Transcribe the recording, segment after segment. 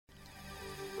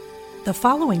The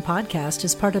following podcast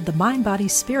is part of the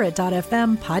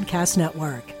MindBodySpirit.fm podcast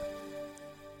network.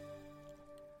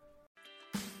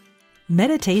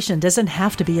 Meditation doesn't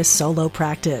have to be a solo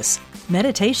practice.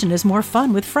 Meditation is more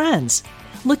fun with friends.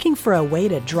 Looking for a way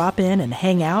to drop in and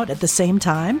hang out at the same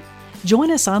time? Join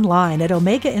us online at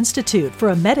Omega Institute for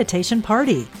a meditation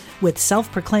party with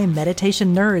self-proclaimed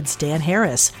meditation nerds Dan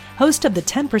Harris, host of the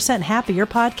 10% Happier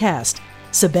podcast,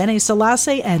 Sebene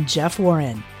Selassie, and Jeff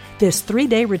Warren. This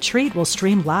 3-day retreat will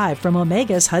stream live from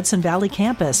Omega's Hudson Valley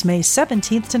campus May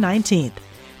 17th to 19th.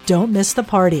 Don't miss the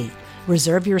party.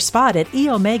 Reserve your spot at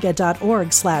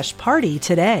eomega.org/party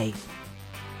today.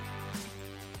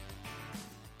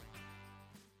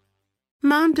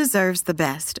 Mom deserves the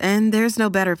best, and there's no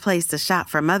better place to shop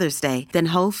for Mother's Day than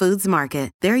Whole Foods Market.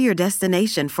 They're your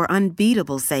destination for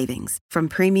unbeatable savings, from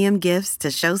premium gifts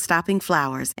to show-stopping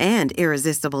flowers and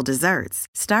irresistible desserts.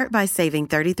 Start by saving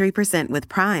 33% with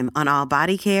Prime on all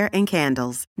body care and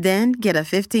candles. Then get a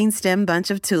 15-stem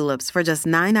bunch of tulips for just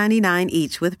 $9.99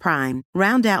 each with Prime.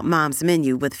 Round out Mom's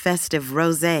menu with festive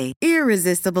rosé,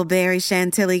 irresistible berry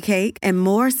chantilly cake, and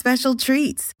more special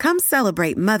treats. Come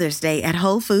celebrate Mother's Day at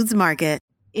Whole Foods Market.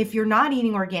 If you're not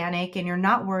eating organic and you're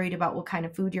not worried about what kind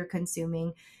of food you're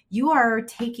consuming, you are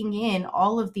taking in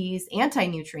all of these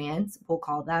anti-nutrients, we'll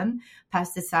call them,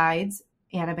 pesticides,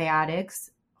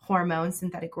 antibiotics, hormones,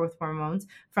 synthetic growth hormones,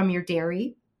 from your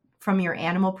dairy, from your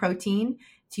animal protein,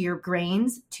 to your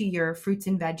grains, to your fruits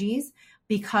and veggies,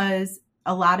 because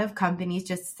a lot of companies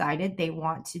just decided they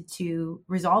wanted to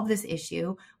resolve this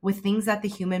issue with things that the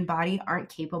human body aren't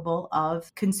capable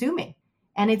of consuming.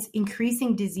 And it's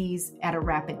increasing disease at a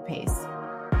rapid pace.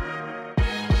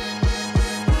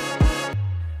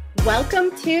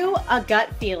 Welcome to A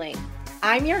Gut Feeling.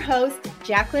 I'm your host,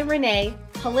 Jacqueline Renee,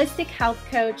 holistic health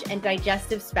coach and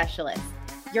digestive specialist.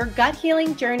 Your gut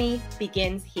healing journey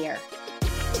begins here.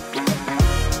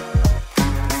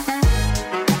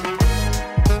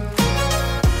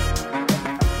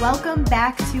 Welcome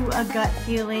back to A Gut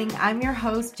Feeling. I'm your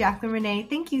host, Jacqueline Renee.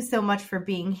 Thank you so much for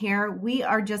being here. We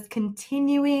are just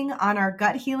continuing on our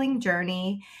gut healing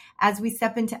journey as we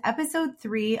step into episode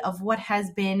 3 of what has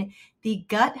been the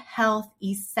Gut Health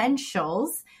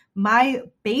Essentials, my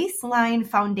baseline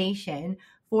foundation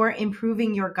for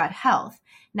improving your gut health.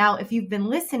 Now, if you've been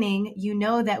listening, you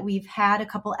know that we've had a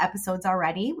couple episodes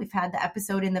already. We've had the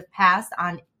episode in the past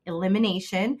on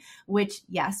elimination, which,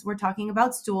 yes, we're talking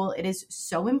about stool. It is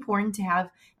so important to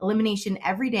have elimination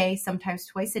every day, sometimes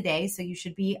twice a day. So you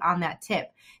should be on that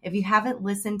tip. If you haven't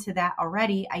listened to that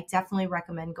already, I definitely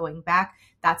recommend going back.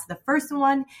 That's the first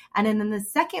one. And then in the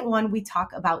second one, we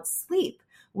talk about sleep,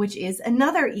 which is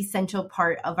another essential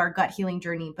part of our gut healing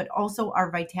journey, but also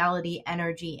our vitality,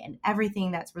 energy, and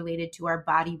everything that's related to our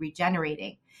body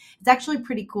regenerating. It's actually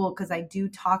pretty cool because I do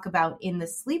talk about in the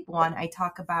sleep one, I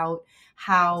talk about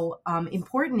how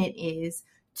important it is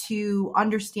to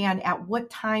understand at what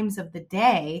times of the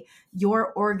day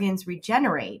your organs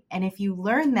regenerate. And if you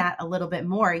learn that a little bit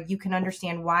more, you can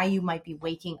understand why you might be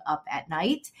waking up at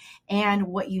night and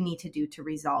what you need to do to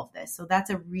resolve this. So that's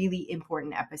a really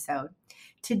important episode.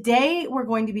 Today, we're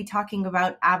going to be talking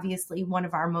about, obviously, one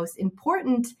of our most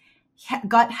important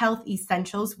gut health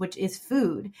essentials, which is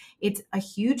food. It's a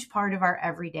huge part of our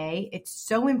everyday. It's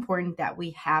so important that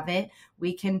we have it.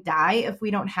 We can die if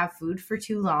we don't have food for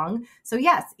too long. So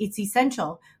yes, it's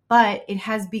essential, but it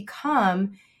has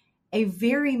become a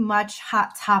very much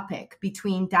hot topic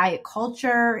between diet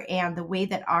culture and the way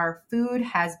that our food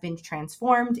has been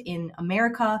transformed in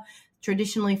America,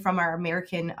 traditionally from our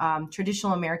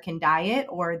traditional American diet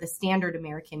or the standard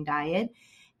American diet,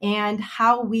 and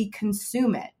how we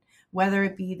consume it. Whether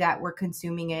it be that we're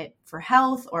consuming it for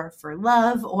health or for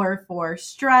love or for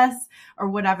stress or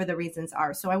whatever the reasons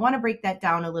are. So I want to break that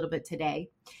down a little bit today.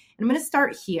 And I'm going to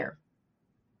start here.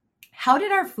 How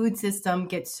did our food system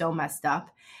get so messed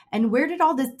up? And where did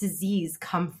all this disease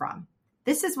come from?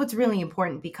 This is what's really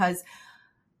important because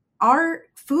our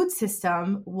food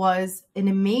system was an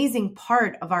amazing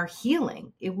part of our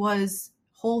healing. It was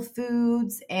whole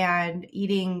foods and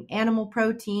eating animal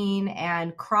protein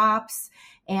and crops.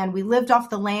 And we lived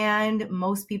off the land.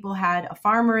 Most people had a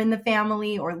farmer in the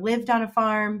family or lived on a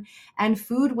farm. And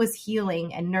food was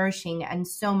healing and nourishing and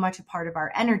so much a part of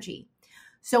our energy.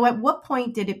 So at what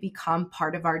point did it become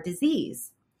part of our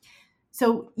disease?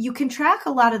 So you can track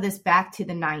a lot of this back to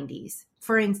the 90s.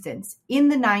 For instance, in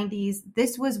the 90s,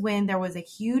 this was when there was a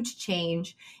huge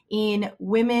change in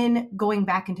women going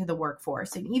back into the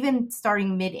workforce. And even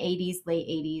starting mid 80s, late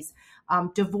 80s,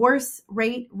 divorce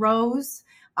rate rose.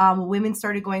 Women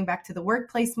started going back to the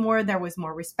workplace more. There was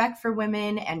more respect for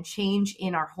women and change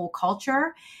in our whole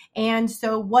culture. And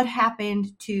so what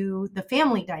happened to the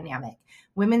family dynamic?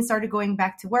 Women started going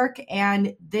back to work,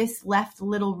 and this left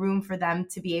little room for them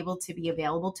to be able to be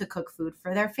available to cook food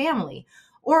for their family.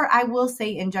 Or I will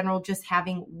say in general, just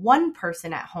having one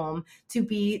person at home to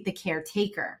be the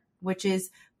caretaker, which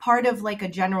is part of like a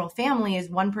general family, is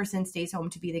one person stays home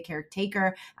to be the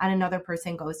caretaker and another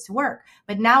person goes to work.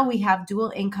 But now we have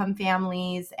dual income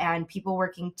families and people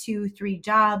working 2-3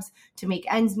 jobs to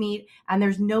make ends meet, and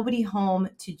there's nobody home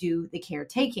to do the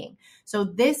caretaking. So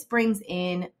this brings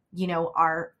in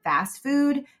our fast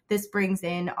food, this brings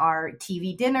in our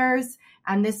TV dinners,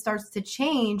 and this starts to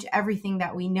change everything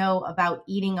that we know about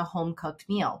eating a home-cooked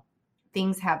meal.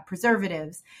 Things have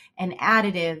preservatives and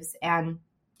additives, and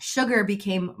sugar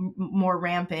became more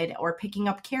rampant, or picking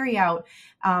up carryout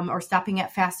or stopping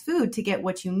at fast food to get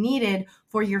what you needed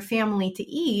for your family to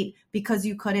eat because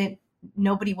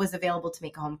nobody was available to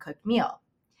make a home-cooked meal.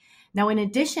 Now, in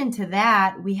addition to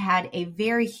that, we had a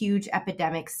very huge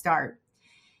epidemic start.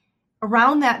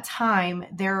 Around that time,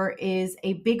 there is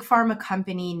a big pharma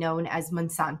company known as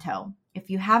Monsanto. If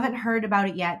you haven't heard about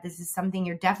it yet, this is something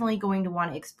you're definitely going to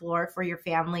want to explore for your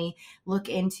family, look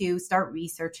into, start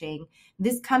researching.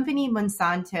 This company,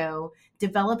 Monsanto,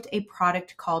 developed a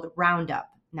product called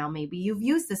Roundup. Now, maybe you've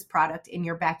used this product in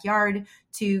your backyard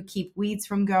to keep weeds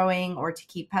from growing, or to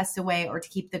keep pests away, or to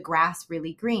keep the grass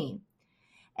really green.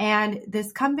 And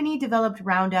this company developed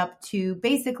Roundup to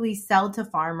basically sell to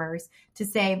farmers to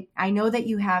say, I know that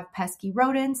you have pesky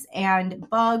rodents and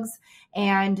bugs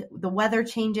and the weather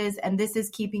changes, and this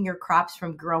is keeping your crops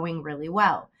from growing really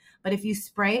well. But if you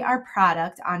spray our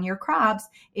product on your crops,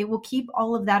 it will keep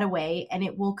all of that away, and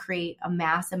it will create a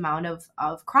mass amount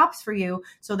of crops for you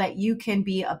so that you can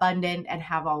be abundant and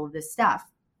have all of this stuff.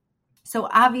 So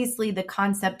obviously the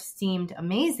concept seemed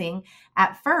amazing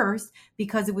at first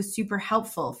because it was super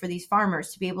helpful for these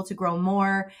farmers to be able to grow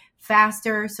more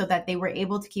faster so that they were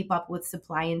able to keep up with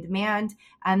supply and demand,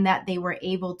 and that they were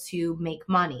able to make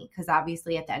money. Because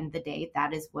obviously at the end of the day,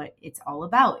 that is what it's all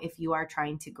about if you are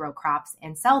trying to grow crops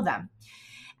and sell them.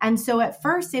 And so at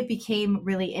first it became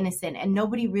really innocent and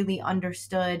nobody really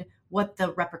understood what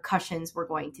the repercussions were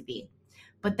going to be.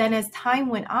 But then as time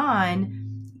went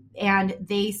on, and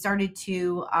they started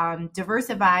to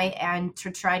diversify and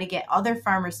to try to get other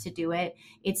farmers to do it,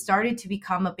 it started to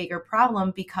become a bigger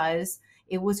problem because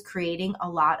it was creating a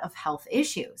lot of health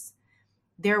issues.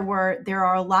 There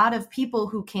are a lot of people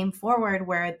who came forward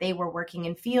where they were working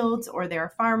in fields, or they're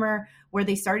a farmer, where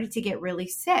they started to get really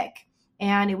sick.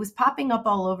 And it was popping up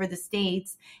all over the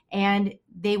states, and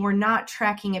they were not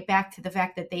tracking it back to the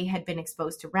fact that they had been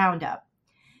exposed to Roundup.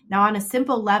 Now, on a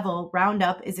simple level,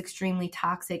 Roundup is extremely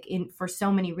toxic for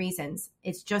so many reasons.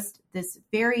 It's just this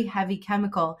very heavy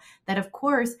chemical that, of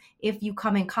course, if you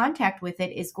come in contact with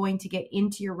it, is going to get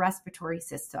into your respiratory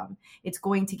system. It's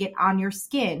going to get on your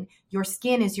skin. Your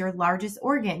skin is your largest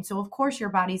organ, so of course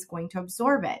your body's going to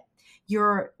absorb it.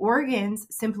 Your organs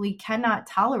simply cannot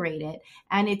tolerate it,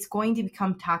 and it's going to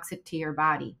become toxic to your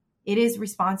body. It is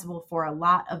responsible for a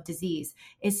lot of disease,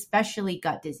 especially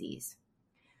gut disease.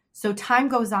 So time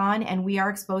goes on and we are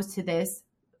exposed to this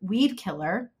weed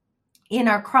killer in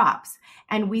our crops,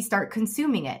 and we start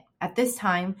consuming it. At this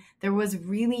time, there was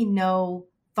really no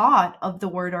thought of the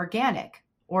word organic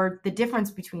or the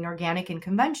difference between organic and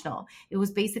conventional. It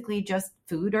was basically just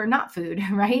food or not food,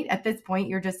 right? At this point,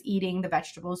 you're just eating the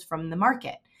vegetables from the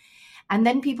market. And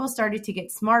then people started to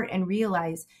get smart and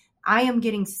realize, I am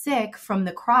getting sick from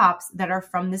the crops that are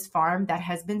from this farm that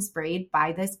has been sprayed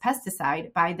by this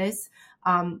pesticide, by this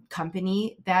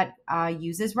company that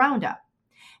uses Roundup.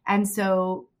 And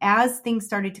so as things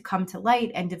started to come to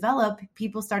light and develop,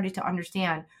 people started to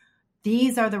understand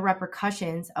these are the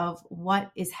repercussions of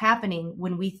what is happening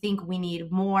when we think we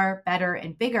need more, better,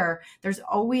 and bigger. There's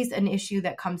always an issue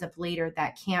that comes up later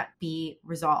that can't be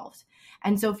resolved.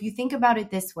 And so if you think about it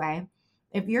this way,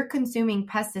 if you're consuming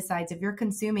pesticides, if you're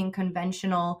consuming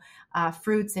conventional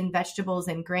fruits and vegetables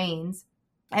and grains,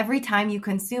 every time you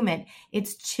consume it,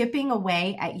 it's chipping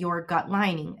away at your gut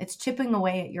lining. It's chipping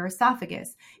away at your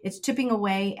esophagus. It's chipping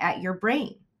away at your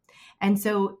brain. And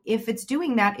so if it's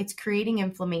doing that, it's creating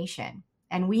inflammation.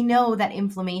 And we know that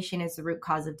inflammation is the root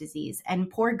cause of disease, and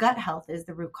poor gut health is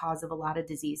the root cause of a lot of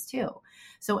disease too.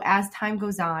 So as time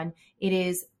goes on, it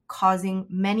is causing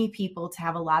many people to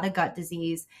have a lot of gut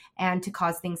disease and to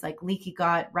cause things like leaky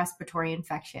gut, respiratory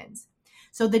infections.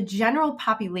 So the general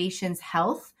population's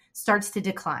health starts to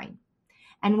decline.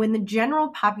 And when the general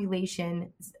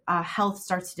population's health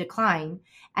starts to decline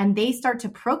and they start to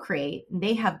procreate, and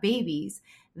they have babies,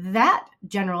 that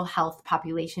general health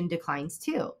population declines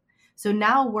too. So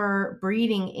now we're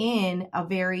breeding in a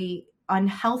very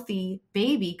unhealthy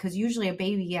baby, because usually a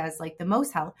baby has like the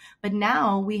most health, but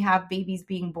now we have babies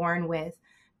being born with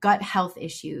gut health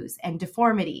issues and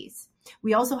deformities.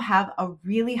 We also have a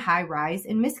really high rise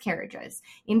in miscarriages.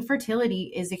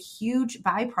 Infertility is a huge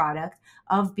byproduct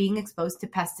of being exposed to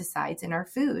pesticides in our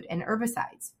food and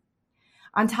herbicides.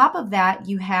 On top of that,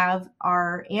 you have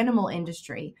our animal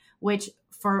industry, which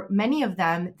for many of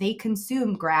them, they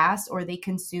consume grass or they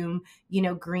consume,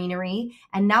 greenery.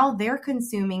 And now they're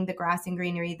consuming the grass and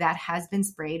greenery that has been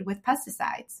sprayed with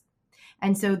pesticides.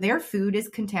 And so their food is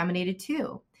contaminated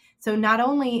too. So not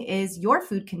only is your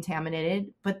food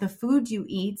contaminated, but the food you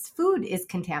eat's food is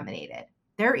contaminated.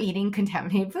 They're eating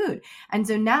contaminated food. And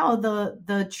so now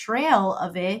the trail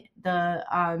of it,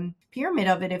 the pyramid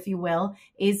of it, if you will,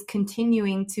 is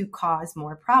continuing to cause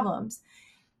more problems.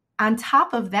 On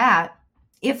top of that,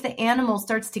 if the animal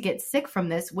starts to get sick from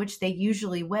this, which they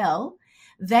usually will,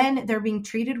 then they're being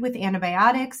treated with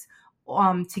antibiotics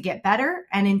to get better.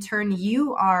 And in turn,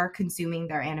 you are consuming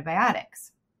their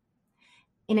antibiotics.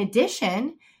 In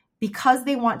addition, because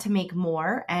they want to make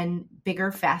more and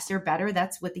bigger, faster, better,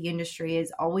 that's what the industry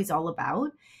is always all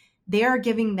about. They are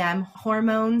giving them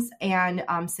hormones and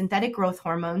synthetic growth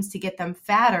hormones to get them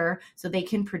fatter so they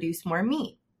can produce more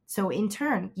meat. So in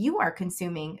turn, you are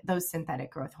consuming those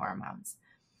synthetic growth hormones.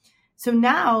 So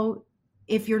now,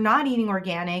 if you're not eating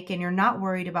organic and you're not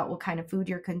worried about what kind of food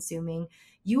you're consuming,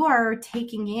 you are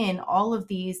taking in all of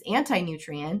these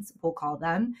anti-nutrients, we'll call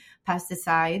them,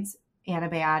 pesticides,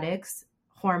 antibiotics,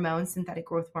 hormones, synthetic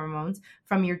growth hormones,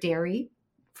 from your dairy,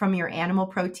 from your animal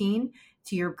protein,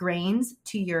 to your grains,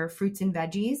 to your fruits and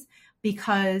veggies,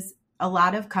 because a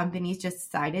lot of companies just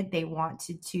decided they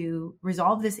wanted to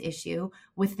resolve this issue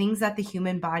with things that the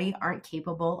human body aren't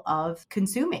capable of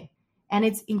consuming. And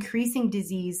it's increasing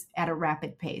disease at a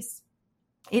rapid pace.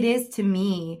 It is, to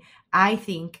me, I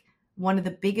think, one of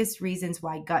the biggest reasons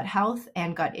why gut health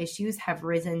and gut issues have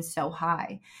risen so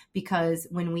high, because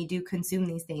when we do consume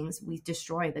these things, we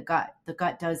destroy the gut. The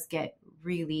gut does get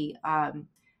really,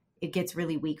 it gets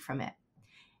really weak from it.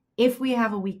 If we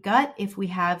have a weak gut, if we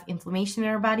have inflammation in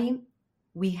our body,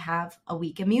 we have a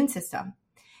weak immune system.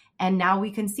 And now we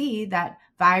can see that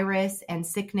virus and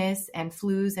sickness and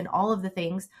flus and all of the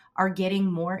things are getting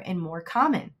more and more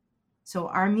common. So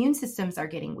our immune systems are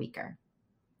getting weaker.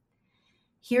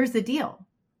 Here's the deal.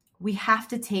 We have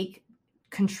to take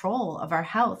control of our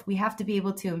health. We have to be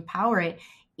able to empower it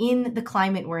in the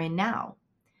climate we're in now.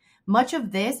 Much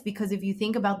of this, because if you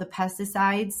think about the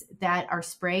pesticides that are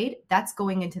sprayed, that's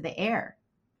going into the air.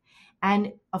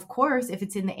 And of course, if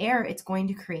it's in the air, it's going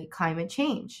to create climate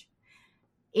change.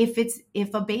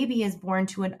 If a baby is born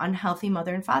to an unhealthy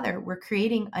mother and father, we're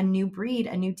creating a new breed,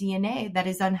 a new DNA that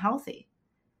is unhealthy.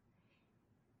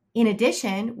 In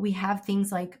addition, we have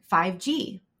things like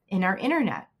 5G in our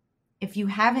internet. If you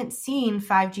haven't seen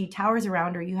 5G towers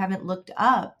around, or you haven't looked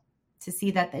up to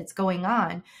see that it's going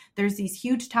on, there's these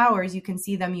huge towers. You can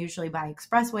see them usually by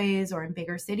expressways or in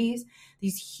bigger cities,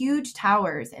 these huge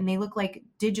towers, and they look like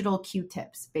digital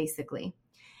Q-tips, basically.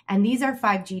 And these are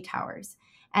 5G towers.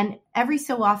 And every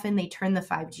so often they turn the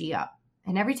 5G up.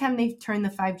 And every time they turn the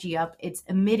 5G up, it's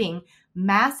emitting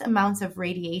mass amounts of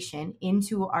radiation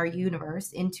into our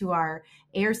universe, into our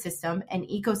air system and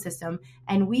ecosystem.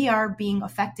 And we are being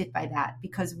affected by that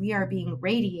because we are being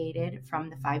radiated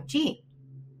from the 5G.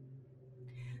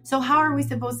 So how are we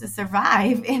supposed to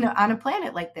survive on a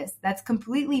planet like this? That's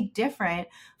completely different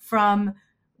from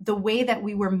the way that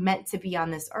we were meant to be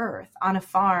on this earth, on a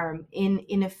farm,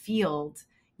 in a field,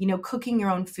 cooking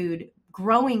your own food,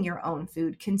 growing your own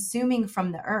food, consuming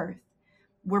from the earth.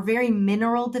 We're very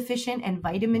mineral deficient and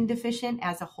vitamin deficient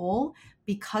as a whole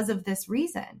because of this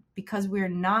reason, because we're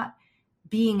not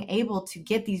being able to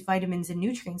get these vitamins and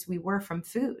nutrients we were from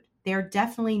food. They're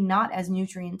definitely not as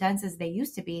nutrient dense as they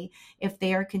used to be if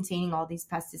they are containing all these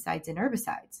pesticides and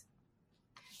herbicides.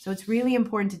 So it's really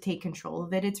important to take control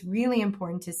of it. It's really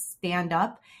important to stand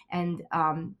up and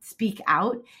speak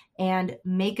out and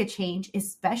make a change,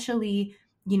 especially,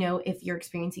 if you're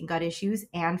experiencing gut issues,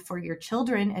 and for your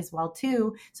children as well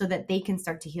too, so that they can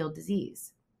start to heal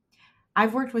disease.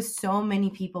 I've worked with so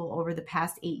many people over the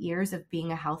past 8 years of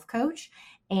being a health coach,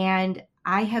 and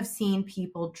I have seen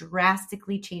people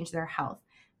drastically change their health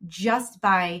just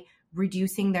by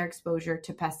reducing their exposure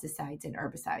to pesticides and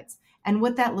herbicides. And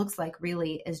what that looks like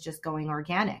really is just going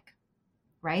organic,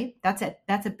 right? That's a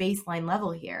baseline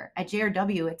level here. At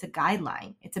JRW, it's a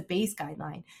guideline. It's a base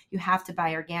guideline. You have to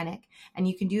buy organic, and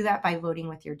you can do that by voting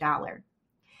with your dollar.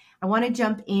 I want to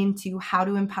jump into how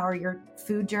to empower your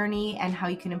food journey and how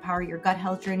you can empower your gut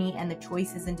health journey and the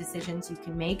choices and decisions you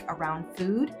can make around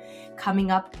food coming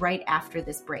up right after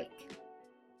this break.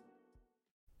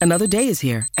 Another day is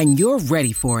here, and you're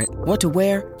ready for it. What to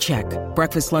wear? Check.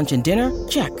 Breakfast, lunch, and dinner?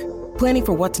 Check. Planning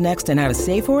for what's next and how to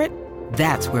save for it?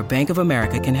 That's where Bank of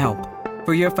America can help.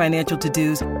 For your financial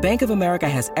to-dos, Bank of America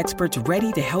has experts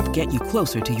ready to help get you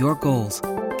closer to your goals.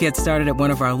 Get started at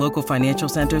one of our local financial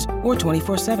centers or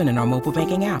 24/7 in our mobile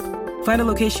banking app. Find a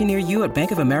location near you at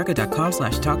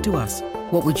bankofamerica.com/talktous.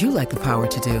 What would you like the power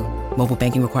to do? Mobile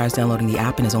banking requires downloading the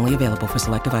app and is only available for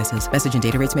select devices. Message and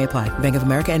data rates may apply. Bank of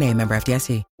America N.A., member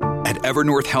FDIC. At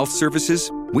Evernorth Health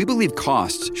Services, we believe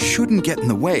costs shouldn't get in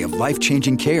the way of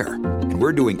life-changing care, and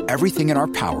we're doing everything in our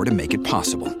power to make it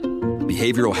possible.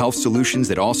 Behavioral health solutions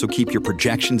that also keep your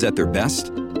projections at their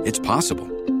best? It's possible.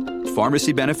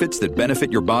 Pharmacy benefits that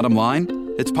benefit your bottom line?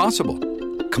 It's possible.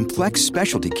 Complex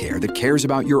specialty care that cares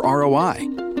about your ROI?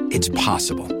 It's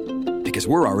possible. Because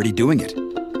we're already doing it.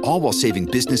 All while saving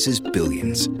businesses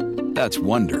billions. That's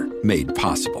Wonder made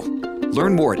possible.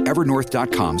 Learn more at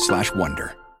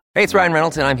evernorth.com/wonder. Hey, it's Ryan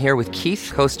Reynolds, and I'm here with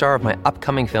Keith, co-star of my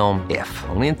upcoming film, If,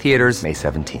 only in theaters May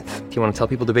 17th. Do you want to tell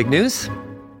people the big news?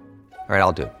 All right,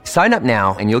 I'll do it. Sign up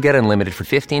now and you'll get unlimited for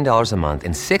 $15 a month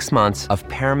and 6 months of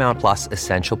Paramount Plus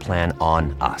Essential Plan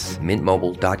on us.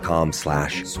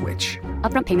 MintMobile.com/switch.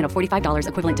 Upfront payment of $45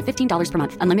 equivalent to $15 per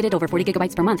month. Unlimited over 40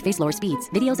 gigabytes per month. Face lower speeds.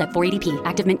 Videos at 480p.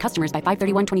 Active Mint customers by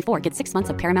 531.24 get 6 months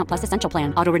of Paramount Plus Essential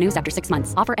Plan. Auto renews after 6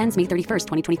 months. Offer ends May 31st,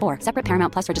 2024. Separate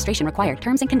Paramount Plus registration required.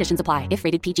 Terms and conditions apply if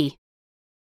rated PG.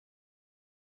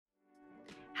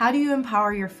 How do you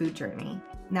empower your food journey?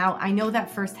 Now, I know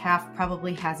that first half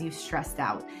probably has you stressed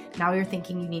out. Now you're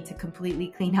thinking you need to completely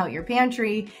clean out your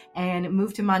pantry and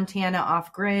move to Montana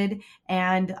off grid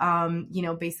and,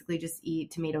 basically just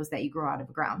eat tomatoes that you grow out of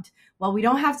the ground. Well, we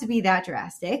don't have to be that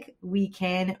drastic. We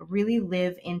can really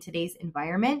live in today's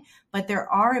environment, but there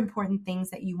are important things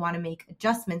that you want to make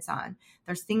adjustments on.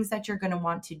 There's things that you're going to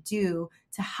want to do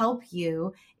to help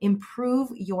you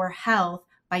improve your health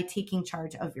by taking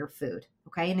charge of your food.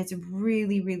 Okay. And it's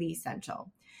really, really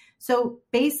essential. So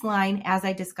baseline, as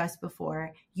I discussed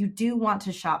before, you do want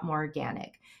to shop more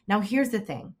organic. Now, here's the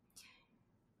thing.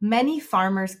 Many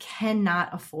farmers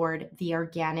cannot afford the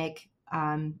organic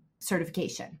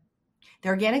certification. The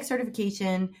organic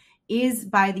certification is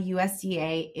by the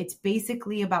USDA. It's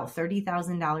basically about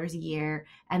 $30,000 a year,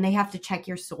 and they have to check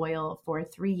your soil for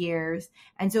 3 years.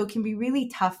 And so it can be really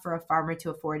tough for a farmer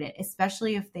to afford it,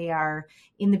 especially if they are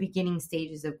in the beginning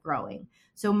stages of growing.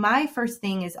 So my first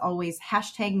thing is always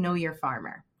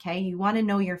 #KnowYourFarmer. Okay, you want to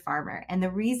know your farmer. And the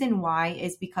reason why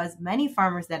is because many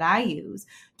farmers that I use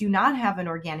do not have an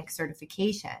organic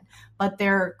certification, but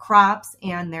their crops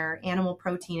and their animal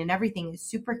protein and everything is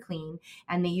super clean,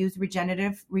 and they use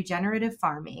regenerative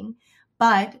farming,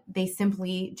 but they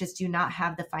simply just do not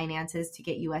have the finances to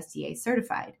get USDA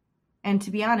certified. And to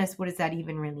be honest, what does that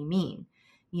even really mean?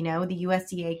 You know, the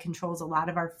USDA controls a lot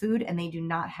of our food, and they do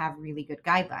not have really good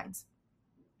guidelines.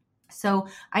 So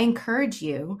I encourage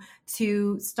you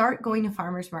to start going to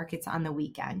farmers markets on the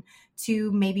weekend,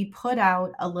 to maybe put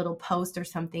out a little post or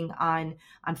something on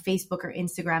Facebook or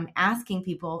Instagram asking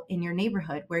people in your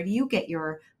neighborhood, where do you get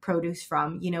your produce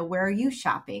from? You know, where are you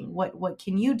shopping? What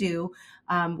can you do?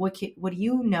 What do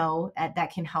you know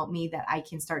that can help me, that I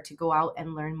can start to go out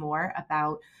and learn more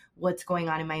about what's going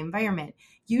on in my environment?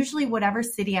 Usually whatever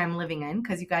city I'm living in,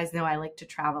 because you guys know I like to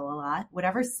travel a lot,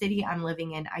 whatever city I'm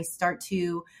living in, I start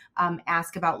to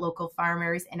ask about local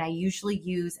farmers, and I usually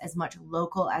use as much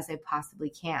local as I possibly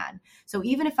can. So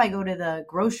even if I go to the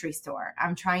grocery store,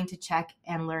 I'm trying to check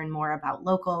and learn more about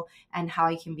local and how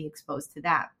I can be exposed to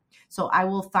that. So I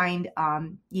will find,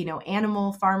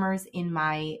 animal farmers in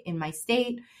my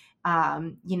state.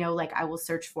 Like I will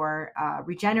search for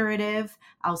regenerative,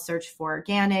 I'll search for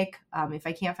organic. If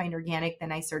I can't find organic,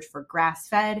 then I search for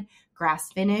grass-fed,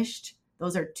 grass-finished.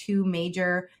 Those are two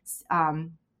major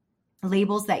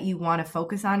labels that you want to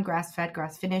focus on: grass-fed,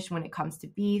 grass-finished. When it comes to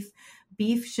beef,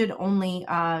 cows should only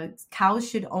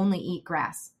eat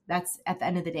grass. That's, at the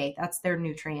end of the day, that's their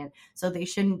nutrient. So they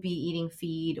shouldn't be eating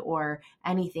feed or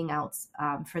anything else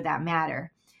for that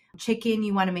matter. Chicken,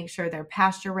 you want to make sure they're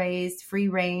pasture raised, free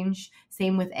range.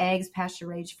 Same with eggs, pasture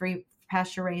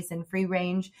raised and free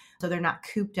range. So they're not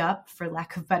cooped up, for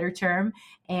lack of a better term,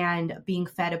 and being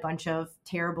fed a bunch of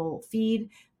terrible feed.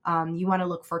 You want to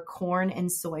look for corn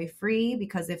and soy free,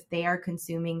 because if they are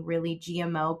consuming really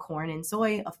GMO corn and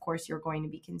soy, of course, you're going to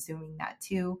be consuming that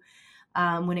too.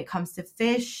 When it comes to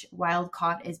fish, wild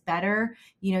caught is better.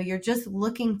 You're just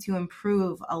looking to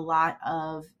improve a lot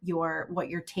of what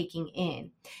you're taking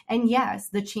in. And yes,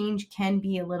 the change can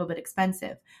be a little bit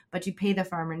expensive, but you pay the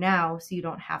farmer now so you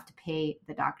don't have to pay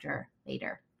the doctor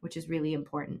later, which is really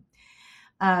important.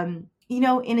 In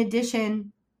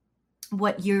addition,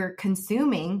 what you're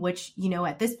consuming, which,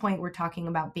 at this point, we're talking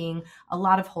about being a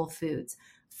lot of whole foods,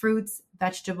 fruits,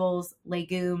 vegetables,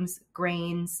 legumes,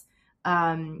 grains,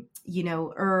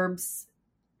 herbs,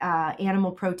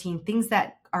 animal protein, things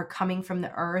that are coming from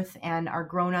the earth and are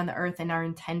grown on the earth and are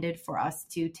intended for us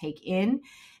to take in,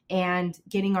 and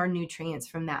getting our nutrients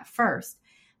from that first.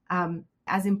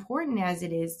 As important as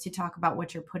it is to talk about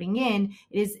what you're putting in,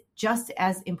 it is just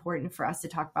as important for us to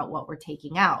talk about what we're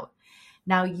taking out.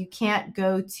 Now, you can't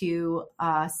go to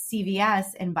CVS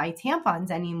and buy tampons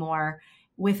anymore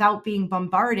without being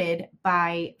bombarded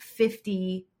by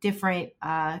 50 different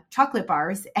chocolate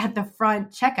bars at the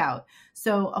front checkout.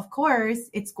 So, of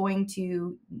course, it's going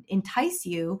to entice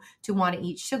you to want to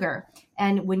eat sugar.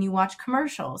 And when you watch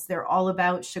commercials, they're all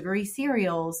about sugary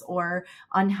cereals or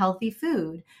unhealthy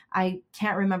food. I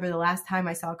can't remember the last time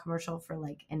I saw a commercial for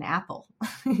like an apple.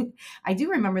 I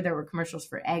do remember there were commercials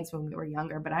for eggs when we were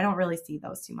younger, but I don't really see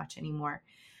those too much anymore.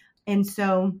 And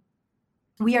so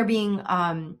we are being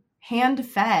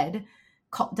hand-fed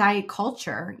diet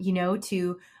culture,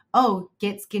 to,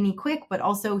 get skinny quick, but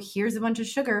also here's a bunch of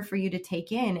sugar for you to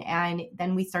take in. And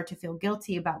then we start to feel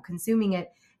guilty about consuming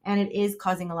it, and it is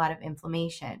causing a lot of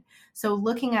inflammation. So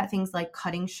looking at things like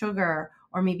cutting sugar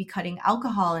or maybe cutting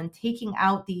alcohol and taking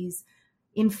out these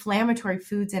inflammatory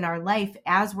foods in our life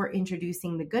as we're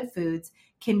introducing the good foods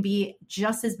can be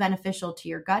just as beneficial to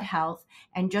your gut health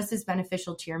and just as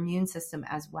beneficial to your immune system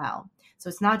as well. So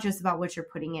it's not just about what you're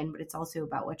putting in, but it's also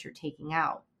about what you're taking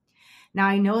out. Now,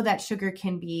 I know that sugar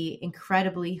can be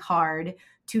incredibly hard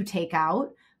to take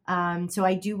out. So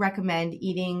I do recommend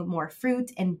eating more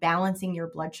fruit and balancing your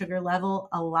blood sugar level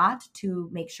a lot to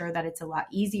make sure that it's a lot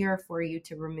easier for you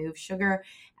to remove sugar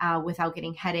without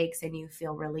getting headaches and you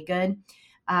feel really good.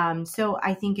 So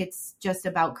I think it's just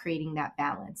about creating that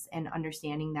balance and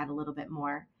understanding that a little bit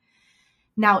more.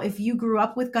 Now, if you grew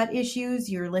up with gut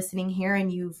issues, you're listening here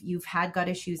and you've had gut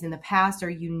issues in the past, or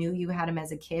you knew you had them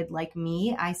as a kid like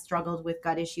me. I struggled with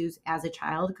gut issues as a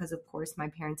child because, of course, my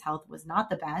parents' health was not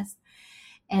the best.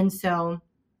 And so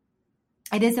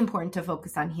it is important to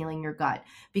focus on healing your gut,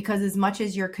 because as much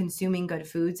as you're consuming good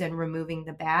foods and removing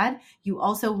the bad, you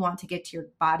also want to get your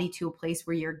body to a place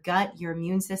where your gut, your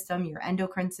immune system, your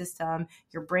endocrine system,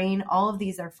 your brain, all of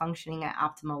these are functioning at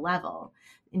optimal level.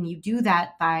 And you do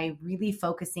that by really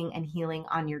focusing and healing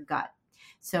on your gut.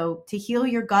 So to heal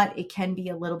your gut, it can be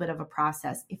a little bit of a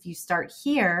process. If you start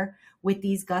here with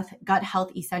these gut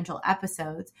health essential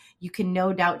episodes, you can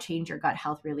no doubt change your gut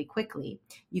health really quickly.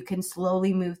 You can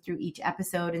slowly move through each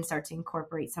episode and start to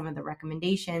incorporate some of the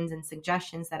recommendations and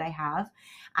suggestions that I have,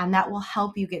 and that will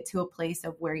help you get to a place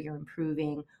of where you're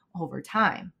improving over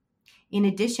time. In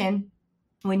addition,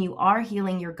 when you are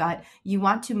healing your gut, you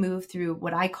want to move through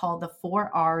what I call the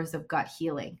 4 R's of gut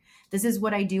healing. This is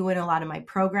what I do in a lot of my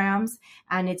programs,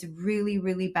 and it's really,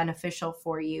 really beneficial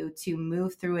for you to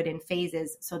move through it in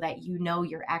phases so that you know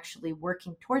you're actually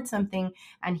working towards something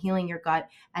and healing your gut,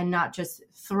 and not just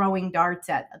throwing darts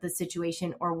at the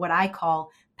situation, or what I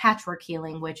call patchwork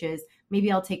healing, which is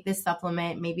maybe I'll take this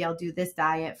supplement, maybe I'll do this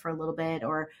diet for a little bit,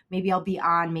 or maybe I'll be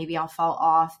on, maybe I'll fall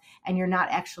off, and you're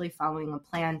not actually following a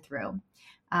plan through.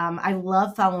 I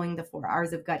love following the 4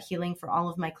 R's of gut healing for all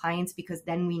of my clients, because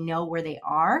then we know where they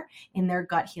are in their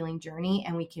gut healing journey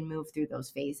and we can move through those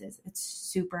phases. It's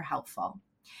super helpful.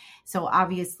 So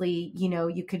obviously,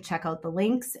 you could check out the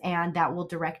links, and that will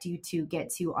direct you to get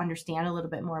to understand a little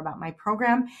bit more about my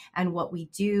program and what we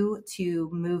do to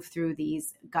move through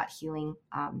these gut healing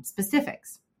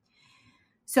specifics.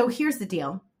 So here's the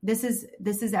deal. This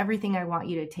is everything I want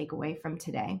you to take away from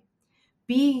today.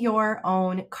 Be your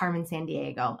own Carmen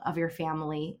Sandiego of your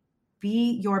family.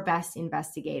 Be your best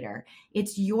investigator.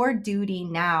 It's your duty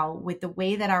now, with the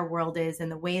way that our world is and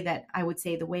the way that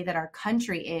our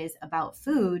country is about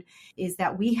food, is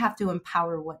that we have to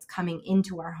empower what's coming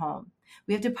into our home.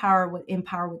 We have to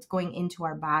empower what's going into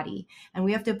our body. And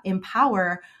we have to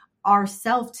empower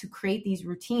ourselves to create these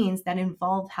routines that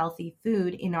involve healthy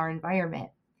food in our environment.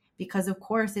 Because of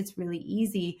course, it's really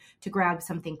easy to grab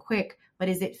something quick, but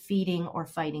is it feeding or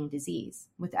fighting disease?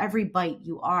 With every bite,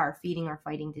 you are feeding or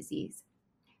fighting disease.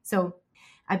 So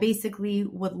I basically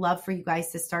would love for you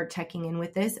guys to start checking in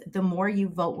with this. The more you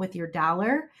vote with your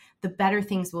dollar, the better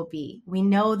things will be. We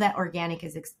know that organic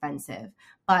is expensive,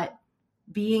 but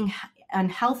being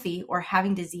unhealthy or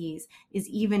having disease is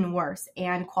even worse.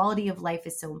 And quality of life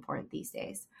is so important these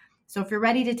days. So if you're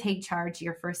ready to take charge,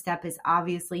 your first step is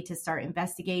obviously to start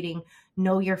investigating,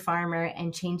 know your farmer,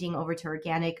 and changing over to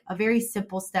organic. A very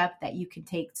simple step that you can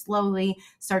take slowly,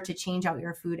 start to change out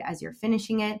your food as you're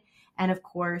finishing it. And of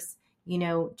course,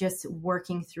 just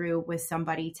working through with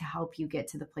somebody to help you get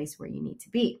to the place where you need to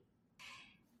be.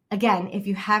 Again, if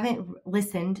you haven't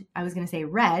listened, I was going to say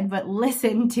read, but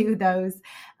listen to those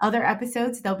other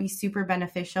episodes, they'll be super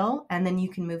beneficial. And then you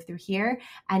can move through here.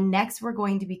 And next, we're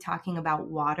going to be talking about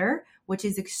water, which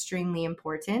is extremely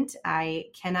important. I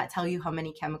cannot tell you how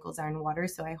many chemicals are in water,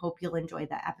 so I hope you'll enjoy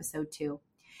that episode too.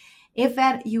 If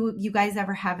you guys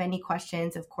ever have any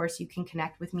questions, of course, you can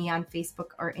connect with me on Facebook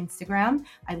or Instagram.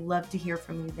 I'd love to hear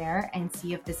from you there and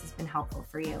see if this has been helpful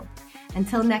for you.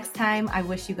 Until next time, I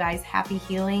wish you guys happy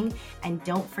healing, and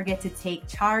don't forget to take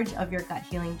charge of your gut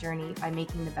healing journey by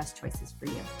making the best choices for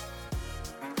you.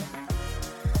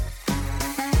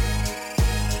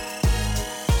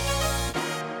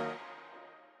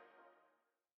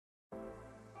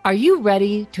 Are you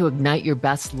ready to ignite your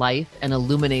best life and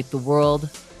illuminate the world?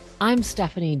 I'm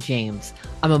Stephanie James.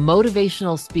 I'm a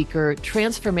motivational speaker,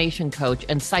 transformation coach,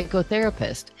 and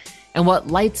psychotherapist. And what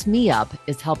lights me up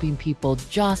is helping people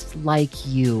just like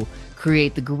you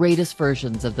create the greatest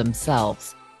versions of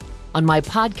themselves. On my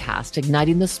podcast,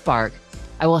 Igniting the Spark,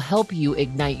 I will help you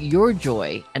ignite your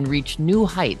joy and reach new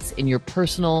heights in your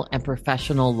personal and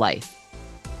professional life.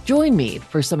 Join me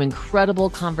for some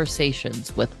incredible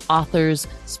conversations with authors,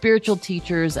 spiritual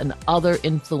teachers, and other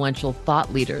influential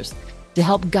thought leaders to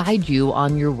help guide you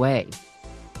on your way.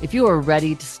 If you are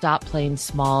ready to stop playing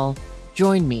small,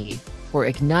 join me for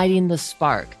Igniting the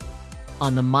Spark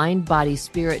on the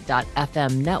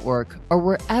mindbodyspirit.fm network or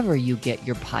wherever you get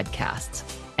your podcasts,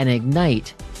 and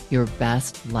ignite your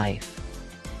best life.